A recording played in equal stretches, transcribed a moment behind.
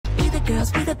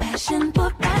girls with a passion for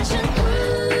fashion.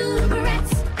 Ooh,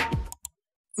 Bratz.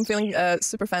 I'm feeling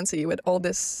super fancy with all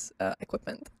this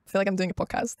equipment. I feel like I'm doing a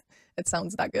podcast. It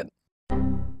sounds that good.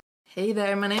 Hey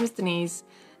there, my name is Denise,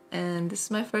 and this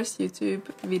is my first YouTube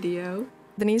video.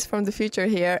 Denise from the future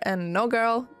here, and no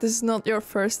girl, this is not your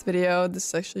first video. This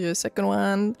is actually your second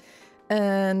one.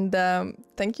 And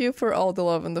thank you for all the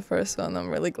love in the first one. I'm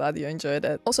really glad you enjoyed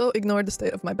it. Also, ignore the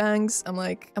state of my bangs. I'm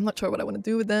not sure what I want to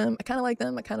do with them. I kind of like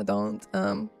them, I kind of don't.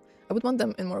 I would want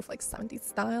them in more of like 70s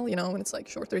style, you know, when it's like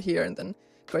shorter here and then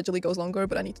gradually goes longer,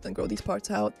 but I need to then grow these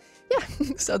parts out. Yeah,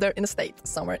 so they're in a state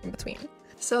somewhere in between.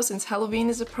 So since Halloween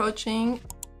is approaching,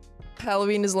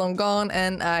 Halloween is long gone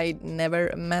and I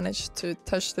never managed to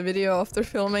touch the video after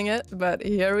filming it, but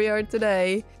here we are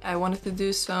today. I wanted to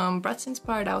do some Bratz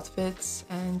inspired outfits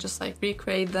and just like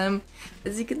recreate them.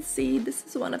 As you can see, this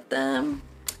is one of them.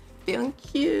 Feeling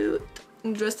cute.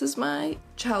 I'm dressed as my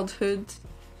childhood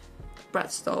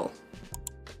Bratz doll.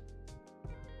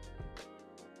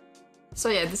 So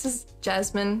yeah, this is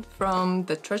Yasmin from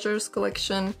the Treasures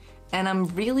collection, and I'm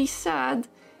really sad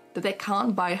that I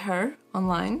can't buy her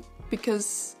online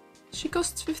because she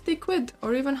costs 50 quid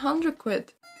or even 100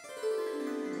 quid.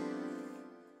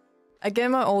 I gave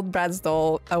my old Bratz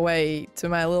doll away to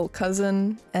my little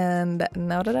cousin, and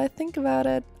now that I think about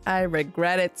it, I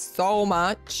regret it so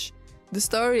much. The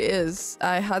story is,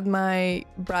 I had my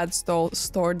Bratz doll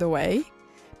stored away,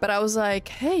 but I was like,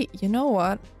 hey, you know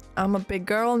what? I'm a big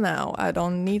girl now. I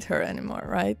don't need her anymore,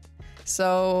 right?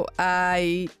 So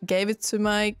I gave it to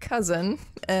my cousin,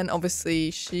 and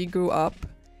obviously she grew up.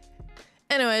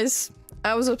 Anyways,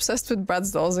 I was obsessed with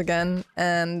Bratz dolls again,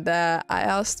 and I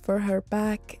asked for her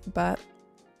back, but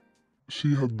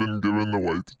she had been given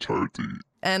away to charity.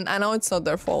 And I know it's not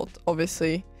their fault,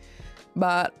 obviously,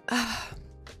 but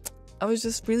I was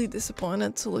just really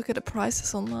disappointed to look at the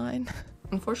prices online.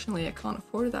 Unfortunately, I can't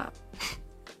afford that.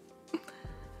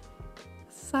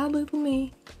 Sad little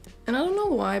me. And I don't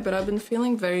know why, but I've been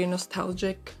feeling very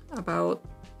nostalgic about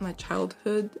my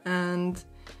childhood and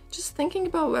just thinking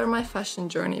about where my fashion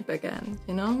journey began,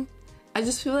 you know? I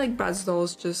just feel like Bratz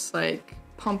dolls just like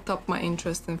pumped up my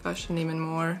interest in fashion even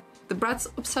more. The Bratz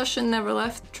obsession never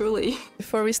left, truly.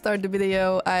 Before we start the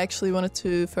video, I actually wanted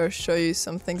to first show you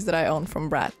some things that I own from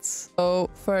Bratz. So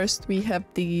first we have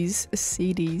these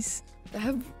CDs. They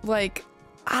have like,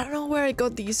 I don't know where I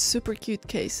got these super cute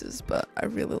cases, but I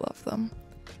really love them.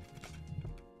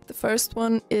 The first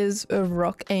one is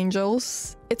Rock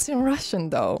Angels. It's in Russian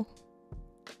though.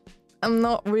 I'm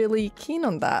not really keen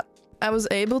on that. I was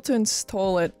able to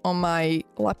install it on my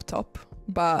laptop,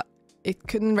 but it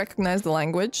couldn't recognize the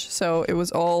language, so it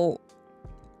was all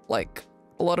like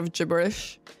a lot of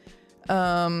gibberish.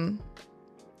 But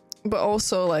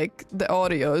also like the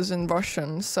audio is in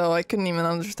Russian, so I couldn't even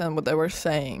understand what they were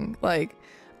saying. Like,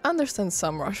 I understand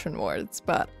some Russian words,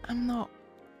 but I'm not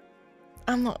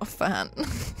a fan.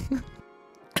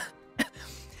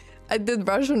 I did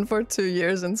Russian for 2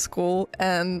 years in school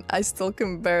and I still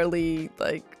can barely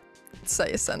like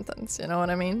say a sentence, you know what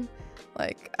I mean?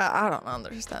 Like, I don't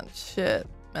understand shit,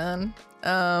 man.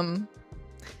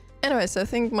 Anyways, I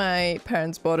think my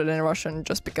parents bought it in Russian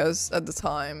just because at the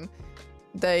time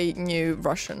they knew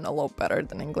Russian a lot better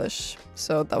than English,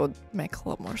 so that would make a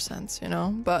lot more sense, you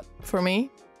know? But for me,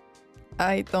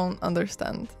 I don't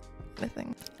understand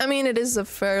anything. I mean, it is a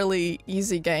fairly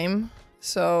easy game,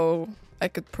 so I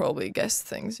could probably guess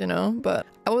things, you know? But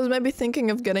I was maybe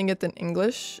thinking of getting it in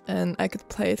English and I could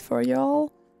play it for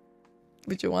y'all.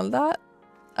 Would you want that?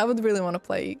 I would really want to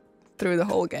play through the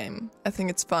whole game. I think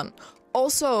it's fun.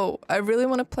 Also, I really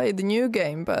want to play the new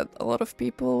game, but a lot of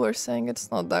people were saying it's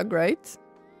not that great.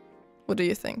 What do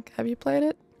you think? Have you played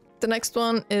it? The next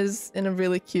one is in a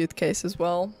really cute case as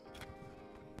well.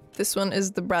 This one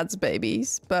is the Bratz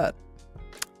babies, but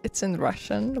it's in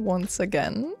Russian once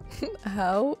again.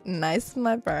 How nice,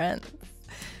 my parents.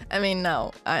 I mean,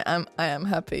 no, I am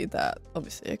happy that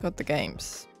obviously I got the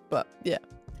games, but yeah,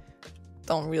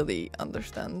 don't really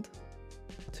understand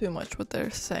too much what they're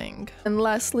saying. And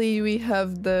lastly, we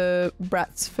have the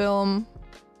Bratz film.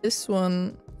 This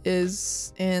one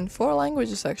is in 4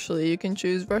 languages actually. You can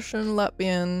choose Russian,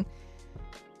 Latvian,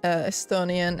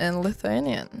 Estonian, and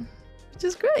Lithuanian, which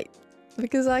is great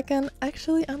because I can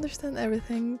actually understand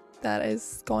everything that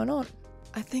is going on.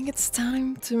 I think it's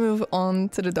time to move on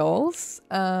to the dolls.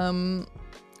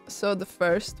 So the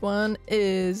first one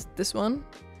is this one.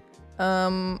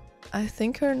 I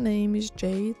think her name is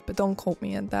Jade, but don't quote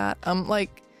me on that. I'm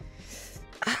like,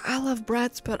 I love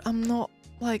Bratz, but I'm not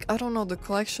like, I don't know the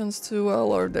collections too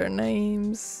well or their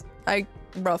names. I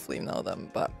roughly know them,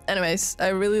 but anyways, I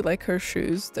really like her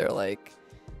shoes. They're like,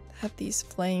 have these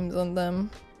flames on them.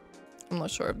 I'm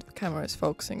not sure if the camera is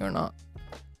focusing or not.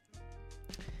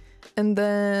 And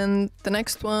then the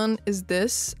next one is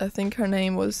this. I think her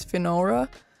name was Finora.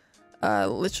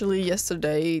 Literally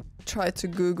yesterday tried to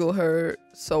Google her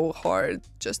so hard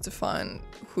just to find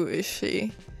who is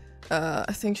she.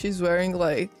 I think she's wearing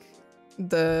like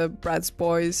the Bratz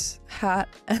boys hat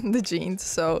and the jeans,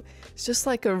 so it's just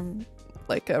like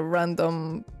a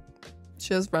random,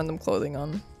 she has random clothing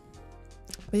on.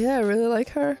 But yeah, I really like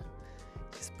her.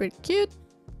 She's pretty cute.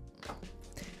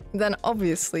 Then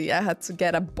obviously I had to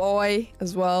get a boy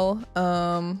as well.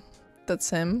 That's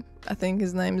him. I think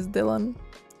his name is Dylan.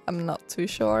 I'm not too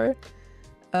sure.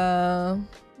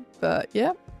 But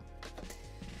yeah.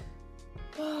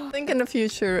 I think in the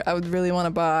future I would really want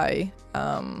to buy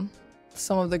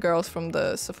some of the girls from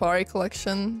the Safari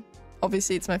collection.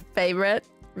 Obviously it's my favorite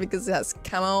because it has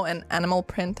camo and animal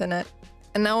print in it.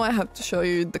 And now I have to show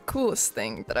you the coolest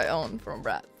thing that I own from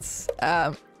Bratz.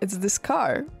 It's this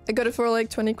car. I got it for like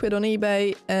 20 quid on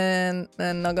eBay, and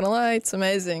not gonna lie, it's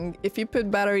amazing. If you put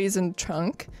batteries in the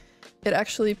trunk, it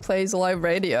actually plays live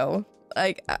radio.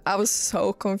 Like, I was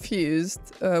so confused.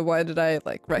 Why did I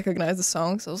like recognize the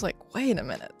songs? I was like, wait a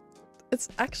minute, it's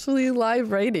actually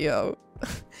live radio.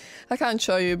 I can't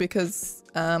show you because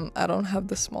I don't have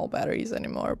the small batteries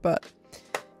anymore, but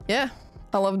yeah,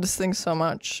 I love this thing so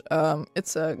much.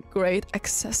 It's a great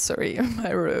accessory in my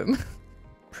room.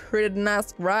 Pretty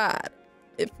nice ride,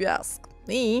 if you ask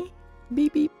me.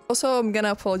 Beep beep. Also, I'm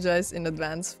gonna apologize in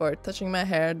advance for touching my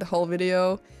hair the whole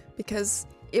video because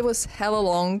it was hella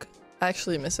long. I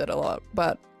actually miss it a lot,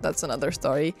 but that's another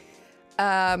story.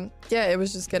 Yeah, it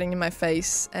was just getting in my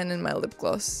face and in my lip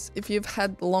gloss. If you've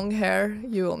had long hair,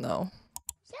 you will know.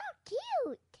 So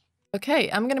cute. Okay,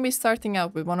 I'm gonna be starting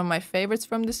out with one of my favorites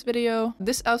from this video.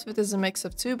 This outfit is a mix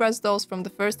of two Bratz dolls from the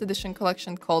first edition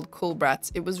collection called Cool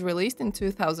Bratz. It was released in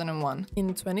 2001.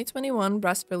 In 2021,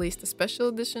 Bratz released a special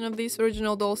edition of these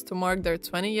original dolls to mark their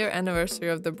 20-year anniversary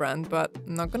of the brand, but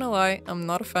I'm not gonna lie, I'm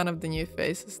not a fan of the new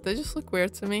faces. They just look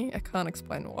weird to me. I can't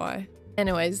explain why.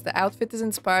 Anyways, the outfit is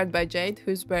inspired by Jade,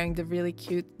 who's wearing the really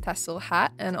cute tassel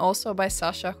hat, and also by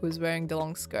Sasha, who's wearing the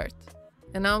long skirt.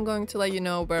 And now I'm going to let you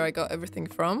know where I got everything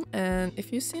from, and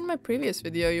if you've seen my previous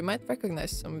video, you might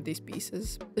recognize some of these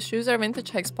pieces. The shoes are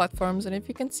vintage Hex platforms, and if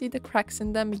you can see the cracks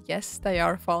in them, yes, they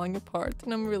are falling apart,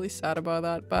 and I'm really sad about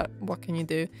that, but what can you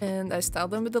do? And I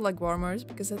styled them with the leg warmers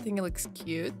because I think it looks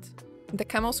cute. The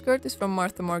camo skirt is from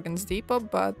Martha Morgan's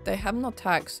Depop, but they have no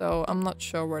tag, so I'm not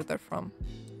sure where they're from.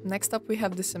 Next up we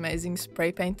have this amazing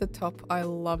spray painted top. I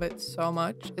love it so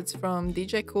much. It's from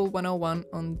DJ Cool 101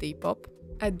 on Depop.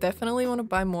 I definitely want to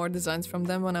buy more designs from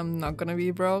them when I'm not gonna be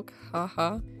broke,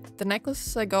 haha. The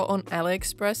necklaces I got on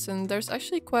AliExpress, and there's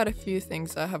actually quite a few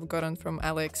things I have gotten from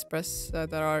AliExpress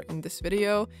that are in this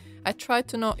video. I try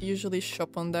to not usually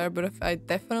shop on there, but if I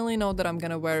definitely know that I'm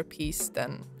gonna wear a piece,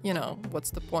 then, you know, what's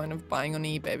the point of buying on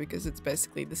eBay because it's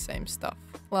basically the same stuff.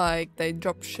 Like, they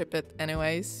drop ship it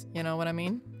anyways, you know what I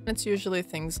mean? It's usually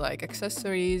things like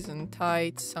accessories and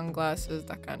tights, sunglasses,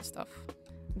 that kind of stuff.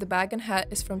 The bag and hat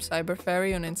is from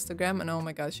Cyberfairy on Instagram, and oh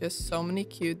my god, she has so many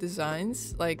cute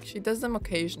designs. Like, she does them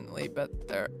occasionally, but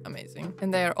they're amazing.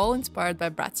 And they are all inspired by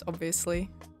Bratz, obviously.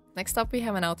 Next up, we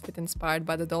have an outfit inspired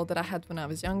by the doll that I had when I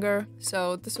was younger.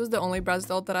 So this was the only Bratz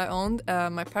doll that I owned.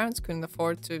 My parents couldn't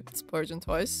afford to splurge on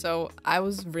toys, so I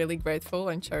was really grateful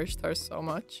and cherished her so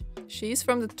much. She's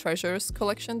from the Treasures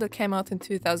collection that came out in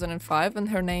 2005, and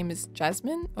her name is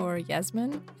Jasmine or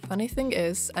Yasmin. Funny thing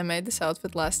is, I made this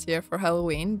outfit last year for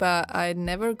Halloween, but I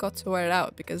never got to wear it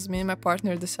out because me and my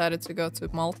partner decided to go to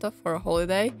Malta for a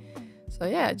holiday. So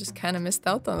yeah, I just kind of missed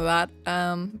out on that,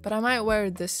 but I might wear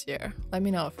it this year. Let me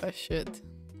know if I should.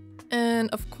 And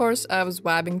of course, I was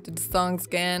wabbing to the songs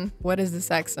again. What is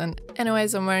this accent?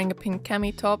 Anyways, I'm wearing a pink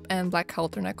cami top and black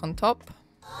halter neck on top.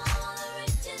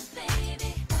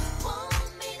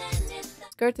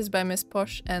 Skirt is by Miss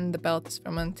Posh and the belt is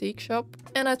from Antique Shop.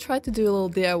 And I tried to do a little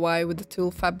DIY with the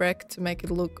tulle fabric to make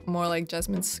it look more like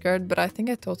Jasmine's skirt, but I think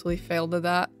I totally failed at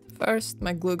that. First,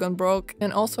 my glue gun broke,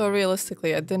 and also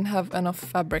realistically, I didn't have enough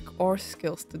fabric or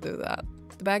skills to do that.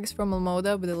 The bag is from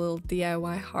Almoda with a little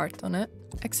DIY heart on it.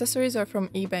 Accessories are from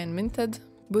eBay and Vinted.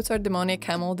 Boots are demoniac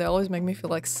camel, they always make me feel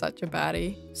like such a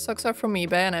baddie. Socks are from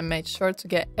eBay, and I made sure to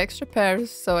get extra pairs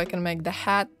so I can make the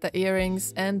hat, the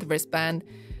earrings, and the wristband.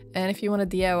 And if you want a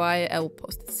DIY, I will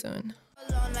post it soon.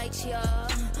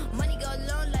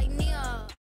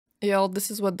 Y'all, this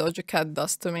is what Doja Cat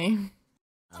does to me.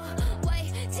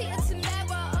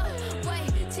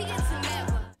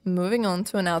 Moving on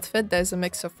to an outfit that is a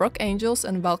mix of Rock Angels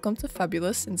and Welcome to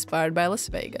Fabulous inspired by Las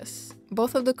Vegas.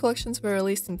 Both of the collections were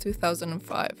released in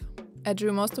 2005. I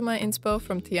drew most of my inspo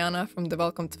from Tiana from the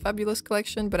Welcome to Fabulous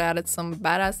collection, but added some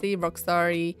badassy,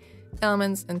 rockstar-y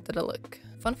elements into the look.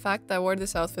 Fun fact, I wore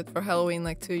this outfit for Halloween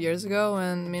like 2 years ago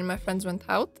when me and my friends went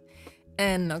out.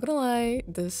 And not gonna lie,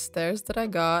 the stares that I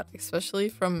got, especially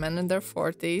from men in their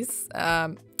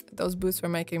 40s, those boots were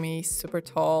making me super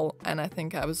tall, and I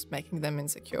think I was making them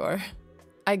insecure.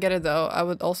 I get it though, I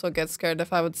would also get scared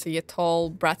if I would see a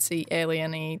tall, bratzy,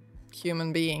 alien-y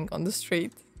human being on the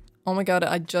street. Oh my god,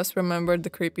 I just remembered the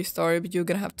creepy story, but you're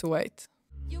gonna have to wait.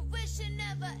 You wish you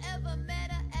never ever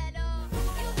met her at all.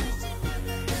 You wish you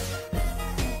never ever met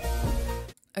her at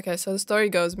all. Okay, so the story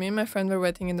goes, me and my friend were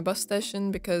waiting in the bus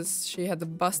station because she had the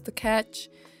bus to catch,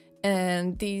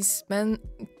 and these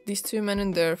two men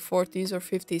in their 40s or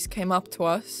 50s came up to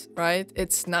us, right?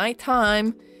 It's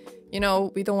nighttime, you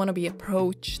know, we don't want to be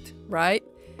approached, right?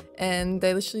 And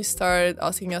they literally started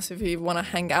asking us if we want to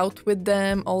hang out with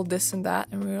them, all this and that,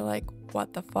 and we were like,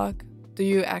 what the fuck? Do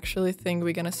you actually think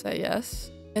we're gonna say yes?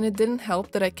 And it didn't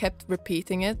help that I kept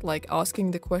repeating it, like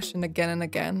asking the question again and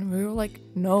again. We were like,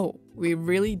 no, we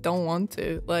really don't want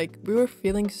to. Like, we were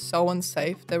feeling so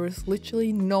unsafe. There was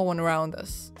literally no one around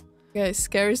us. Guys,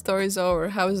 scary stories over.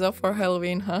 How is that for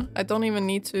Halloween, huh? I don't even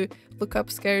need to look up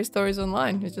scary stories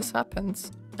online. It just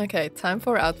happens. Okay, time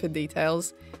for outfit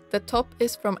details. The top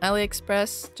is from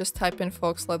AliExpress. Just type in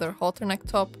fox leather halter neck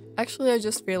top. Actually, I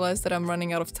just realized that I'm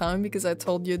running out of time because I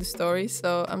told you the story,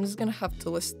 so I'm just gonna have to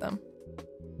list them.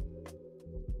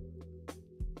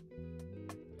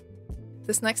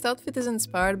 This next outfit is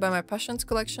inspired by my Passions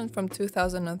collection from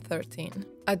 2013.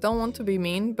 I don't want to be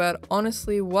mean, but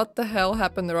honestly, what the hell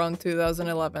happened around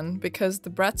 2011? Because the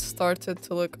Bratz started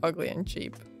to look ugly and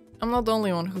cheap. I'm not the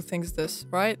only one who thinks this,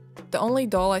 right? The only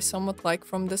doll I somewhat like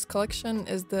from this collection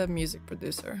is the music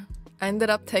producer. I ended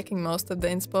up taking most of the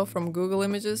inspo from Google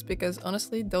Images because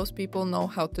honestly, those people know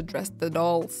how to dress the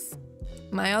dolls.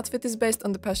 My outfit is based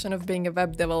on the passion of being a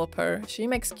web developer. She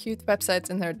makes cute websites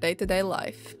in her day-to-day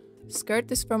life.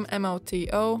 Skirt is from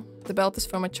MOTO, the belt is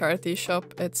from a charity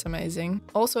shop, it's amazing.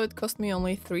 Also, it cost me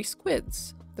only 3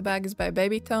 squids. The bag is by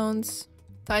Baby Tones.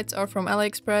 Tights are from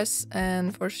AliExpress,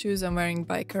 and for shoes I'm wearing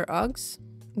biker Uggs.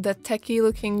 The techie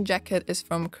looking jacket is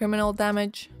from Criminal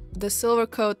Damage. The silver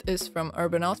coat is from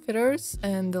Urban Outfitters,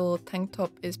 and the little tank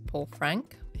top is Paul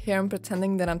Frank. Here I'm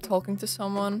pretending that I'm talking to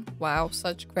someone. Wow,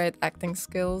 such great acting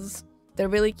skills. The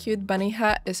really cute bunny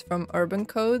hat is from Urban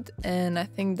Code, and I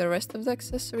think the rest of the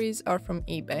accessories are from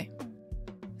eBay.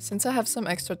 Since I have some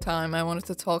extra time, I wanted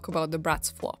to talk about the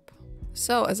Bratz flop.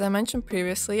 So, as I mentioned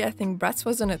previously, I think Bratz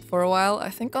was in it for a while. I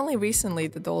think only recently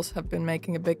the dolls have been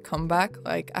making a big comeback.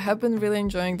 Like, I have been really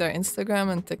enjoying their Instagram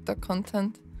and TikTok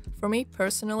content. For me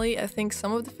personally, I think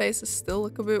some of the faces still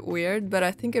look a bit weird, but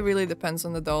I think it really depends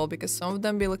on the doll because some of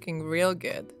them be looking real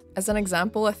good. As an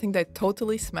example, I think they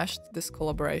totally smashed this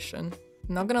collaboration.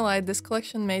 Not gonna lie, this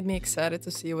collection made me excited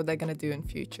to see what they're gonna do in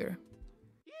future.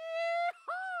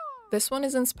 This one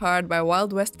is inspired by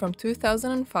Wild West from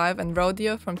 2005 and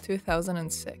Rodeo from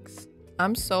 2006.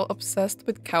 I'm so obsessed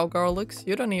with cowgirl looks,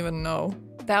 you don't even know.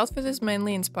 The outfit is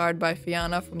mainly inspired by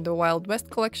Fiona from the Wild West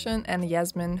collection and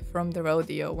Yasmin from the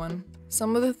Rodeo one.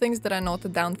 Some of the things that I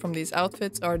noted down from these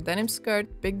outfits are denim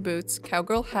skirt, big boots,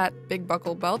 cowgirl hat, big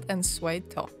buckle belt, and suede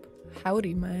top.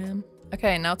 Howdy, ma'am.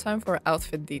 Okay, now time for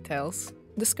outfit details.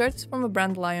 The skirt is from a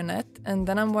brand Lionette, and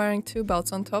then I'm wearing 2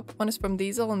 belts on top. One is from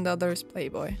Diesel and the other is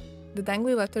Playboy. The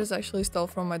dangly letters I actually stole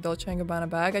from my Dolce & Gabbana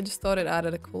bag. I just thought it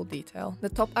added a cool detail. The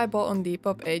top I bought on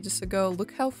Depop ages ago.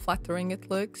 Look how flattering it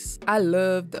looks. I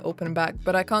love the open back,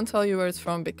 but I can't tell you where it's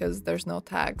from because there's no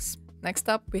tags. Next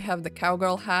up, we have the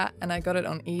cowgirl hat, and I got it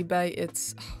on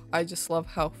eBay. I just love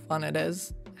how fun it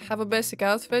is. Have a basic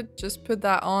outfit, just put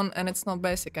that on and it's not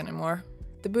basic anymore.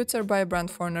 The boots are by a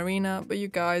brand for Narina, but you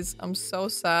guys, I'm so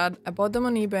sad. I bought them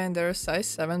on eBay and they're a size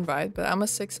 7, right? But I'm a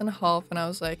 6.5 and I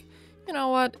was like, you know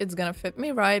what, it's gonna fit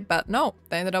me right, but no,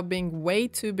 they ended up being way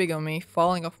too big on me,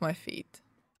 falling off my feet.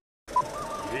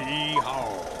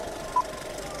 Yee-haw.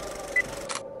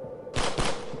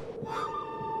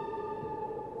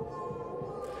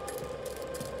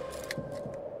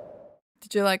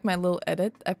 Did you like my little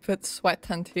edit? I put sweat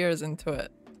and tears into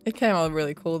it. It came out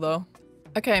really cool though.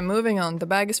 Okay, moving on. The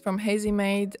bag is from Hazy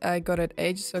Maid. I got it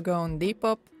ages ago on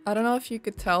Depop. I don't know if you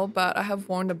could tell, but I have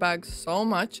worn the bag so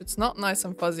much, it's not nice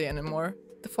and fuzzy anymore.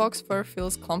 The fox fur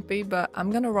feels clumpy, but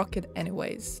I'm gonna rock it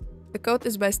anyways. The coat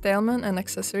is by Staleman and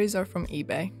accessories are from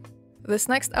eBay. This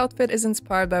next outfit is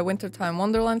inspired by Wintertime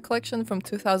Wonderland collection from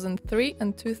 2003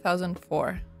 and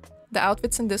 2004. The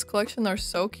outfits in this collection are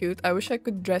so cute. I wish I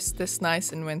could dress this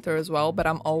nice in winter as well, but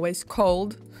I'm always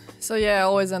cold. So yeah, I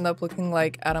always end up looking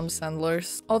like Adam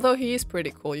Sandler's. Although he is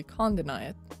pretty cool, you can't deny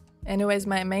it. Anyways,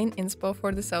 my main inspo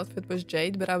for this outfit was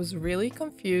Jade, but I was really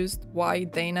confused why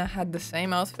Dana had the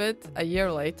same outfit a year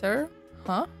later.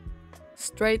 Huh?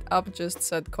 Straight up just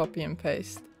said copy and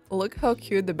paste. Look how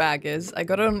cute the bag is. I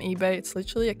got it on eBay. It's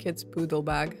literally a kid's poodle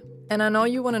bag. And I know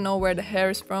you want to know where the hair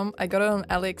is from. I got it on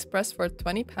AliExpress for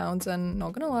 £20 and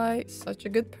not gonna lie, such a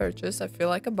good purchase. I feel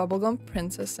like a bubblegum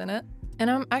princess in it.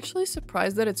 And I'm actually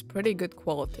surprised that it's pretty good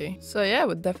quality. So yeah, I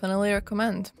would definitely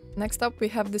recommend. Next up we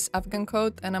have this Afghan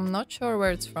coat and I'm not sure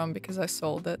where it's from because I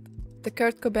sold it. The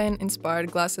Kurt Cobain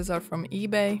inspired glasses are from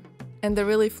eBay. And the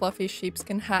really fluffy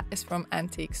sheepskin hat is from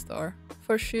Antique Store.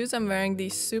 For shoes I'm wearing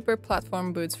these super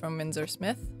platform boots from Windsor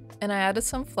Smith. And I added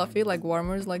some fluffy leg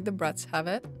warmers like the Bratz have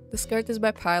it. The skirt is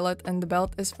by Pilot and the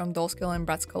belt is from Dolskill and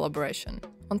Bratz collaboration.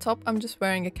 On top I'm just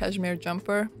wearing a cashmere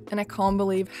jumper and I can't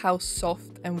believe how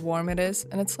soft and warm it is,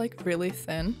 and it's like really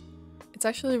thin. It's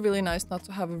actually really nice not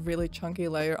to have a really chunky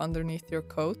layer underneath your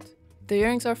coat. The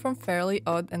earrings are from Fairly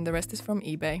Odd and the rest is from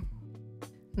eBay.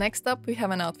 Next up we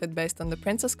have an outfit based on the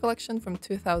Princess collection from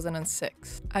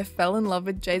 2006. I fell in love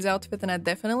with Jade's outfit and I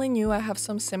definitely knew I have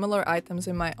some similar items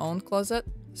in my own closet.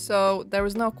 So there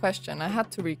was no question, I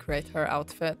had to recreate her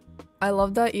outfit. I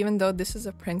love that even though this is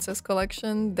a princess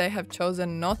collection, they have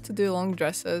chosen not to do long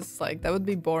dresses, like that would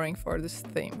be boring for this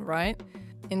theme, right?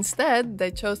 Instead,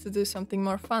 they chose to do something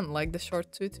more fun, like the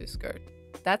short tutu skirt.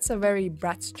 That's a very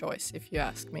Bratz choice, if you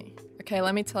ask me. Okay,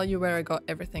 let me tell you where I got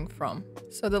everything from.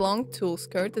 So the long tulle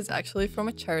skirt is actually from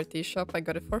a charity shop. I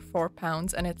got it for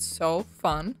 £4 and it's so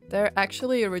fun. They're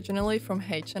actually originally from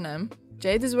H&M.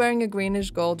 Jade is wearing a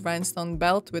greenish gold rhinestone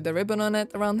belt with a ribbon on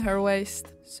it around her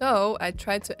waist. So I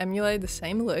tried to emulate the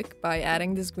same look by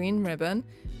adding this green ribbon,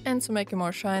 and to make it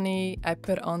more shiny, I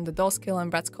put on the Dolskill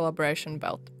and Bratz collaboration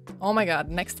belt. Oh my god,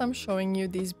 next I'm showing you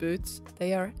these boots.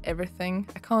 They are everything.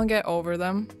 I can't get over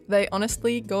them. They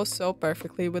honestly go so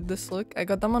perfectly with this look. I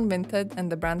got them on Vinted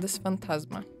and the brand is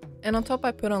Phantasma. And on top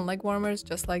I put on leg warmers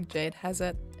just like Jade has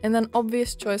it. And an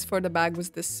obvious choice for the bag was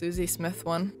this Susie Smith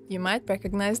one. You might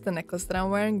recognize the necklace that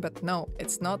I'm wearing, but no,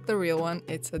 it's not the real one,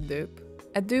 it's a dupe.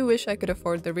 I do wish I could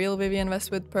afford the real Vivienne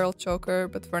Westwood pearl choker,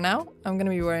 but for now, I'm gonna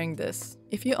be wearing this.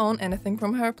 If you own anything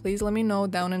from her, please let me know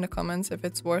down in the comments if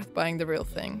it's worth buying the real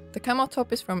thing. The camo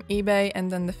top is from eBay and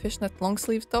then the fishnet long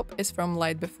sleeve top is from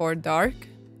Light Before Dark.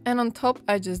 And on top,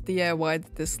 I just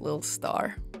DIY'd this little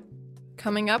star.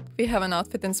 Coming up, we have an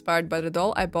outfit inspired by the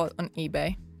doll I bought on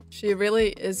eBay. She really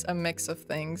is a mix of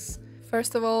things.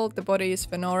 First of all, the body is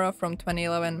Fenora from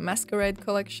 2011 Masquerade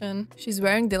collection. She's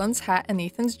wearing Dylan's hat and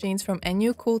Ethan's jeans from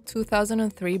NU Cool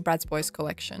 2003 Bratz Boys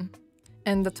collection.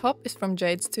 And the top is from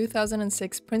Jade's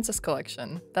 2006 Princess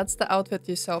collection. That's the outfit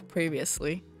you saw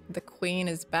previously. The queen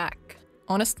is back.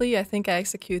 Honestly, I think I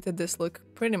executed this look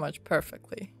pretty much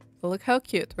perfectly. Look how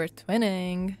cute, we're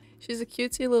twinning. She's a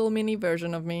cutesy little mini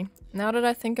version of me. Now that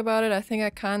I think about it, I think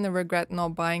I kinda regret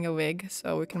not buying a wig,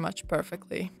 so we can match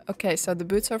perfectly. Okay, so the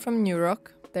boots are from New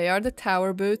Rock. They are the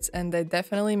tower boots and they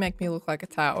definitely make me look like a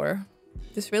tower.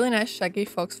 This really nice shaggy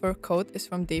fox fur coat is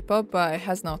from Depop, but it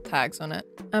has no tags on it.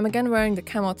 I'm again wearing the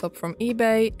camo top from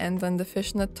eBay and then the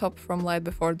fishnet top from Light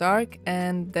Before Dark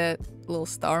and the little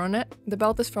star on it. The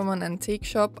belt is from an antique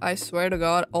shop. I swear to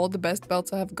god, all the best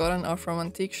belts I have gotten are from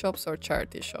antique shops or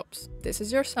charity shops. This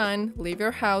is your sign. Leave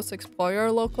your house, explore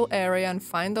your local area and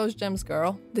find those gems,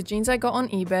 girl. The jeans I got on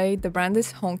eBay, the brand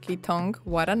is Honky Tonk,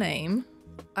 what a name.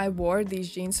 I wore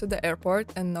these jeans to the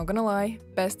airport and not gonna lie,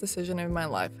 best decision in my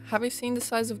life. Have you seen the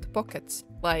size of the pockets?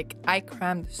 Like, I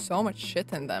crammed so much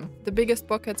shit in them. The biggest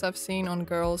pockets I've seen on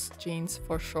girls' jeans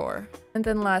for sure. And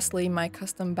then lastly, my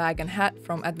custom bag and hat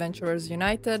from Adventurers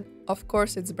United. Of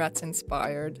course, it's Bratz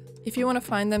inspired. If you want to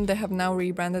find them, they have now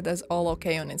rebranded as All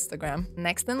Okay on Instagram.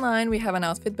 Next in line, we have an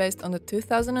outfit based on the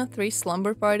 2003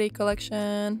 Slumber Party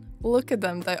collection. Look at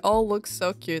them, they all look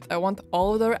so cute. I want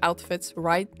all of their outfits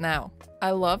right now. I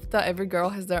love that every girl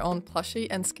has their own plushie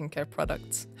and skincare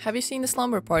products. Have you seen the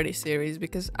Slumber Party series?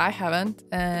 Because I haven't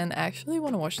and I actually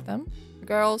want to watch them.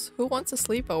 Girls, who wants a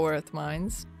sleepover at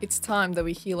mine's? It's time that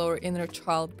we heal our inner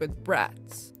child with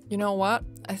Bratz. You know what?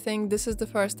 I think this is the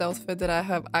first outfit that I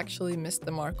have actually missed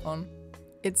the mark on.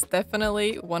 It's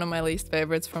definitely one of my least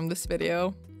favorites from this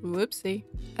video. Whoopsie.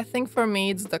 I think for me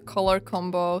it's the color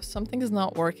combo, something is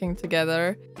not working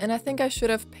together, and I think I should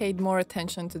have paid more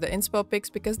attention to the inspo pics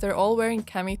because they're all wearing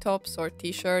cami tops or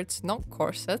t-shirts, not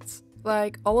corsets.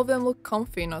 Like, all of them look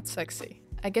comfy, not sexy.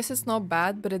 I guess it's not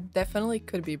bad, but it definitely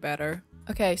could be better.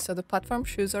 Okay, so the platform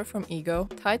shoes are from Ego,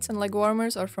 tights and leg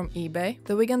warmers are from eBay,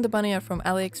 the wig and the bunny are from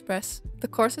AliExpress, the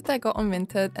corset I got on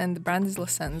Vinted, and the brand is La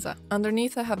Senza.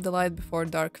 Underneath I have the light before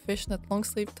dark fishnet long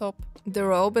sleeve top. The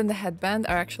robe and the headband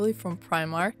are actually from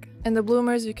Primark. And the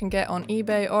bloomers you can get on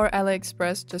eBay or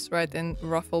AliExpress, just write in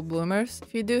ruffle bloomers.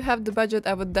 If you do have the budget,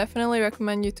 I would definitely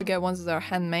recommend you to get ones that are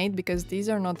handmade because these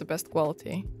are not the best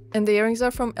quality. And the earrings are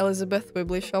from Elizabeth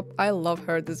Wibley shop. I love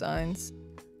her designs.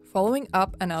 Following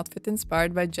up an outfit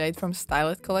inspired by Jade from Style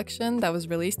It collection that was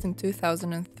released in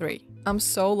 2003. I'm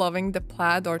so loving the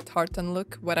plaid or tartan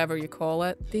look, whatever you call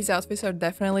it. These outfits are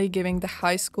definitely giving the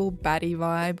high school baddie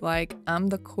vibe, like I'm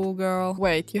the cool girl.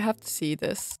 Wait, you have to see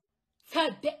this. Oh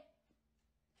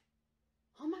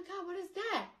my god, what is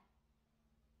that?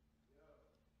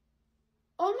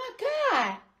 Oh my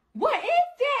god, what is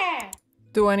that?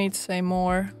 Do I need to say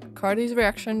more? Cardi's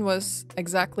reaction was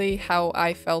exactly how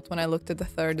I felt when I looked at the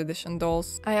 3rd edition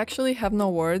dolls. I actually have no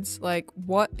words, like,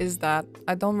 what is that?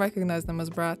 I don't recognize them as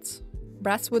Bratz.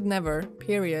 Bratz would never,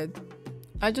 period.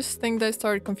 I just think they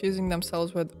started confusing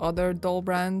themselves with other doll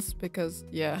brands because,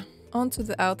 yeah. Onto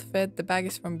the outfit, the bag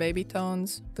is from Baby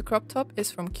Tones, the crop top is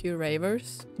from Q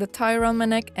Ravers, the tie around my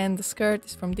neck and the skirt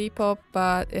is from Depop,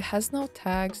 but it has no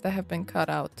tags that have been cut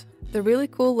out. The really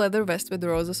cool leather vest with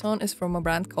roses on is from a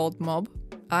brand called Mob.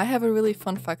 I have a really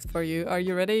fun fact for you, are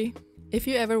you ready? If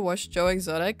you ever watched Joe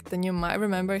Exotic, then you might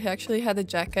remember he actually had a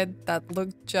jacket that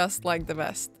looked just like the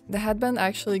vest. The headband I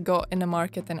actually got in a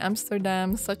market in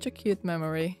Amsterdam, such a cute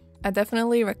memory. I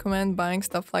definitely recommend buying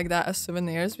stuff like that as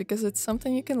souvenirs because it's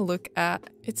something you can look at.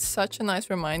 It's such a nice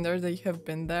reminder that you have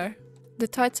been there. The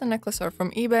tights and necklace are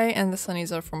from eBay and the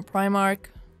sunnies are from Primark.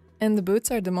 And the boots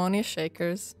are Demonia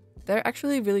Shakers. They're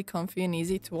actually really comfy and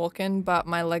easy to walk in, but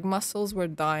my leg muscles were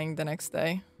dying the next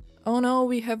day. Oh no,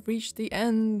 we have reached the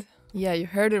end. Yeah, you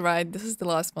heard it right, this is the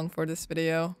last one for this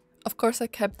video. Of course I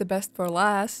kept the best for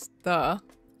last, duh.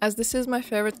 As this is my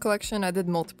favorite collection, I did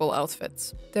multiple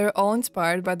outfits. They're all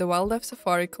inspired by the Wildlife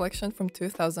Safari collection from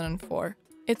 2004.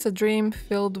 It's a dream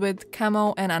filled with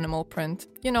camo and animal print.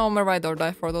 You know, I'm a ride or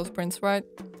die for those prints, right?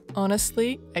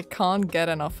 Honestly, I can't get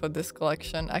enough of this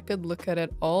collection. I could look at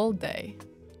it all day.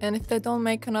 And if they don't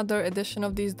make another edition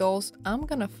of these dolls, I'm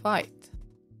gonna fight.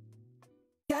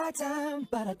 Got time,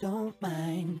 but I don't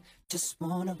mind. Just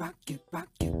wanna rock you, girl,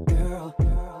 girl,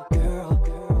 girl, girl,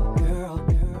 girl,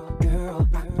 girl, girl,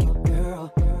 rock you,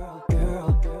 girl, girl,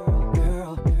 girl,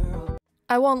 girl, girl.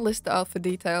 I won't list the outfit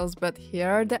details, but here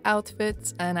are the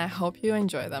outfits, and I hope you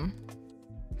enjoy them.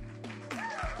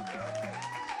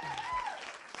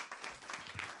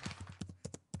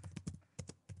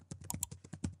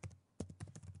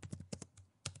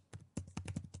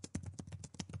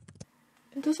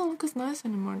 It doesn't look as nice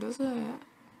anymore, does it?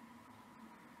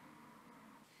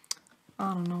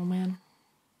 I don't know, man.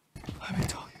 Let me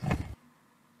tell you.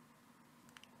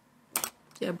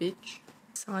 Yeah, bitch.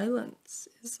 Silence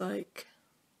is like...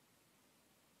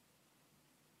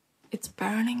 it's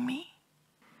burning me.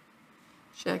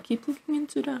 Should I keep looking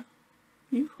into the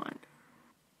viewfinder?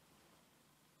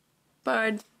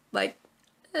 But, like...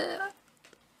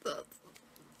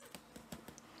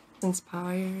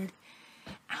 inspired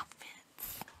outfits.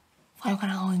 I'm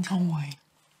gonna enjoy. I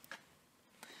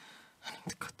need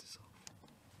to cut this off.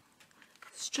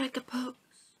 Strike a pose.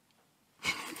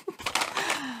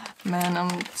 Man,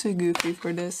 I'm too goofy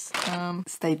for this.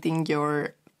 Stating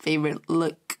your favorite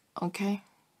look, okay?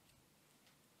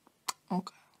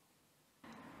 Okay.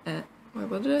 Wait,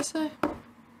 what did I say?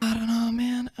 I don't know,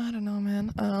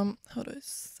 man. How do I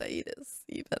say this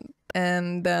even?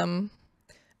 And, I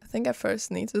think I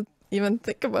first need to even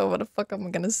think about what the fuck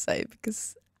I'm gonna say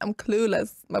because I'm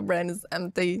clueless. My brain is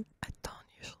empty. I don't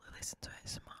usually listen to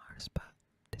ASMRs, but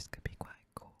this could be quite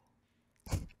cool.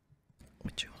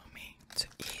 Would you want me to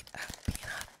eat a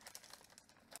peanut?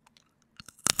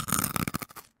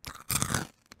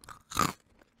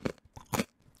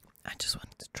 I just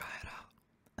wanted to try it out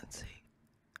and see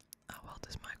how well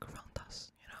this microphone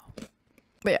does, you know?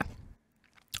 But yeah,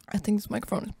 I think this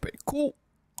microphone is pretty cool.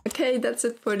 Okay, that's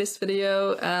it for this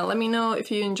video. Let me know if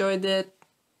you enjoyed it.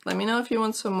 Let me know if you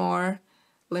want some more.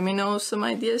 Let me know some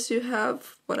ideas you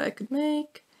have, what I could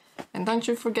make. And don't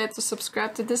you forget to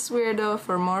subscribe to this weirdo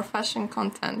for more fashion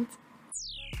content.